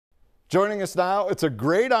Joining us now, it's a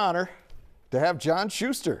great honor to have John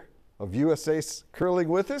Shuster of USA Curling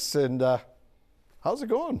with us. And how's it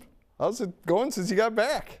going? How's it going since you got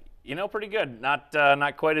back? You know, pretty good. Not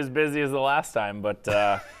quite as busy as the last time, but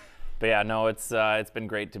yeah, no, it's been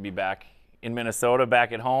great to be back in Minnesota,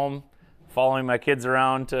 back at home, following my kids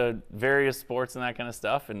around to various sports and that kind of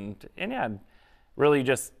stuff, and yeah, really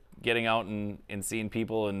just getting out and seeing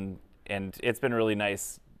people, and it's been really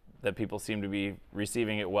nice that people seem to be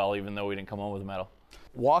receiving it well, even though we didn't come home with a medal.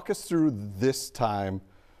 Walk us through this time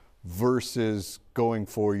versus going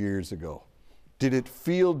 4 years ago. Did it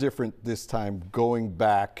feel different this time going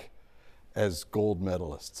back as gold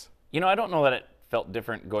medalists? You know, I don't know that it felt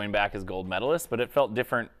different going back as gold medalists, but it felt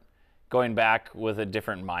different going back with a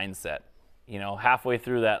different mindset. You know, halfway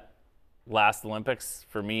through that last Olympics,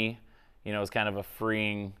 for me, you know, it was kind of a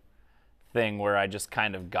freeing thing where I just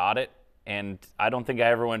kind of got it. And I don't think I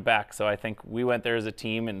ever went back. So I think we went there as a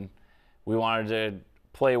team, and we wanted to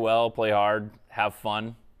play well, play hard, have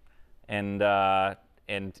fun. And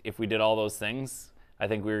if we did all those things, I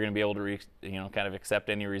think we were going to be able to, kind of accept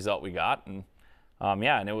any result we got. And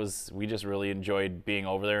yeah, and we just really enjoyed being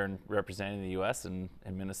over there and representing the U.S. and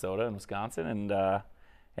Minnesota and Wisconsin.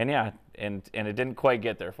 And yeah, and it didn't quite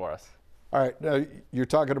get there for us. All right, now you're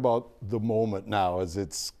talking about the moment now as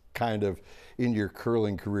it's kind of in your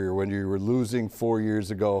curling career when you were losing 4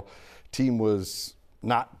 years ago, team was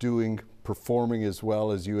not performing as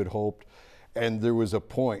well as you had hoped, and there was a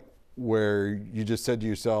point where you just said to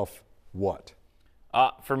yourself, what?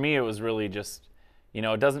 For me, it was really just,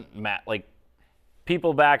 it doesn't matter. Like,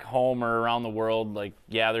 people back home or around the world, like,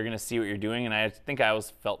 yeah, they're going to see what you're doing, and I think I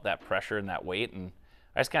always felt that pressure and that weight, and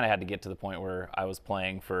I just kind of had to get to the point where I was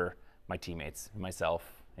playing for my teammates, myself,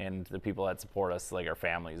 and the people that support us, like our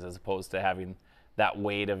families, as opposed to having that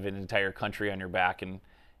weight of an entire country on your back.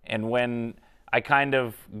 And when I kind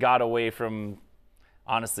of got away from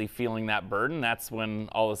honestly feeling that burden, that's when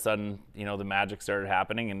all of a sudden, the magic started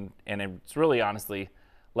happening, and it's really honestly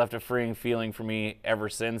left a freeing feeling for me ever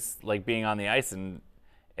since, like being on the ice. And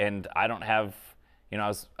I don't have, I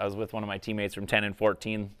was with one of my teammates from 10 and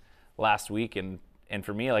 14 last week, and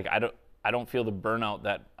for me, like, I don't feel the burnout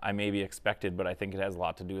that I maybe expected, but I think it has a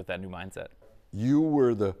lot to do with that new mindset. You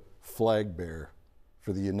were the flag bearer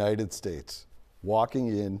for the United States, walking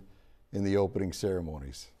in the opening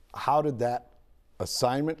ceremonies. How did that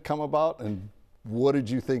assignment come about, and what did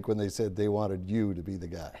you think when they said they wanted you to be the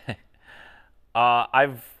guy?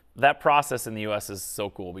 That process in the U.S. is so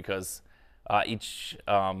cool because each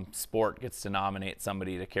sport gets to nominate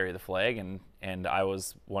somebody to carry the flag, and I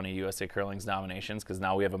was one of USA Curling's nominations because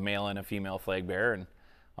now we have a male and a female flag bearer,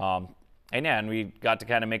 and we got to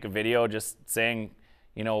kind of make a video just saying,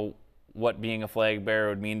 what being a flag bearer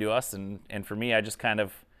would mean to us, and for me, I just kind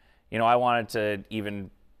of, I wanted to even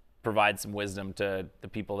provide some wisdom to the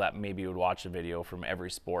people that maybe would watch the video from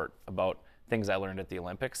every sport about things I learned at the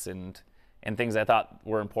Olympics and things I thought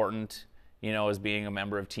were important, as being a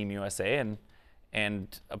member of Team USA,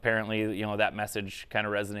 and apparently, that message kind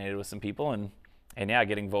of resonated with some people, and yeah,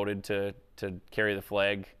 getting voted to carry the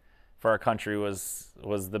flag for our country was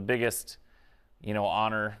the biggest,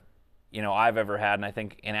 honor, I've ever had, and I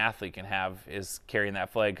think an athlete can have, is carrying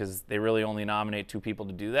that flag, because they really only nominate 2 people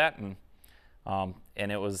to do that, and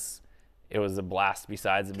it was a blast.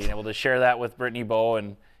 Besides being able to share that with Brittany Bowe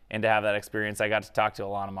and to have that experience, I got to talk to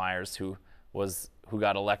Alana Myers, who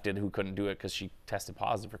got elected, who couldn't do it because she tested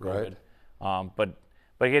positive for COVID. Right.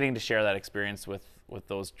 But getting to share that experience with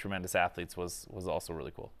those tremendous athletes was also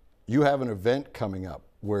really cool. You have an event coming up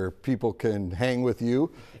where people can hang with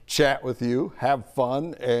you, chat with you, have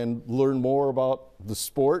fun, and learn more about the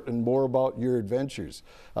sport and more about your adventures.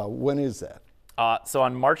 When is that? So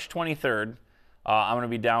on March 23rd, I'm going to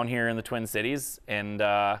be down here in the Twin Cities, and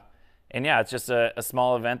yeah, it's just a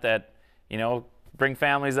small event that, bring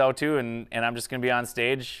families out to, and I'm just going to be on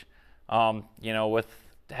stage, with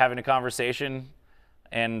having a conversation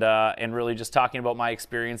and really just talking about my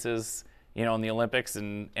experiences, in the Olympics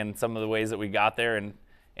and some of the ways that we got there, and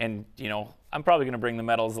I'm probably going to bring the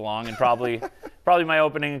medals along, and probably my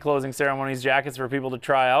opening and closing ceremonies jackets for people to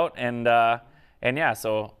try out, and yeah,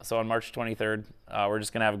 so on March 23rd, we're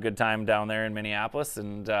just going to have a good time down there in Minneapolis,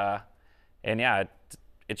 and yeah,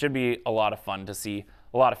 it should be a lot of fun to see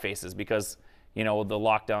a lot of faces, because the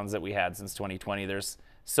lockdowns that we had since 2020, there's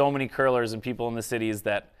so many curlers and people in the cities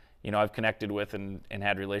that I've connected with and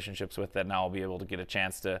had relationships with, that now I'll be able to get a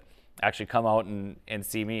chance to actually come out and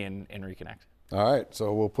see me and reconnect. All right,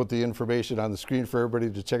 so we'll put the information on the screen for everybody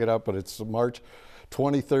to check it out, but it's March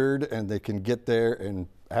 23rd, and they can get there and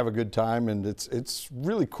have a good time, and it's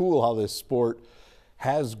really cool how this sport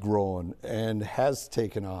has grown and has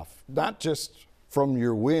taken off, not just from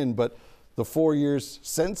your win, but the 4 years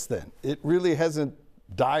since then. It really hasn't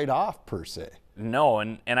died off per se. No,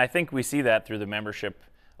 and I think we see that through the membership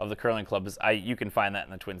of the curling clubs. You can find that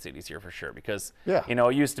in the Twin Cities here for sure, because you know,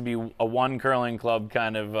 it used to be a one curling club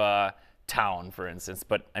kind of town, for instance,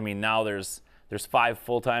 but I mean now there's 5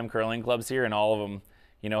 full-time curling clubs here, and all of them,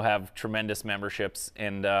 you know, have tremendous memberships,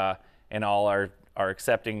 and all are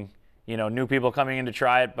accepting, you know, new people coming in to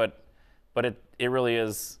try it, but it really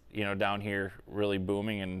is, you know, down here really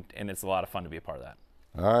booming, and it's a lot of fun to be a part of that.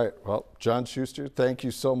 All right, well, John Shuster, thank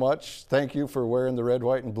you so much. Thank you for wearing the red,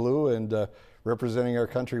 white, and blue and representing our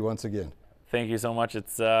country once again. Thank you so much.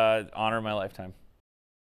 It's an honor of my lifetime.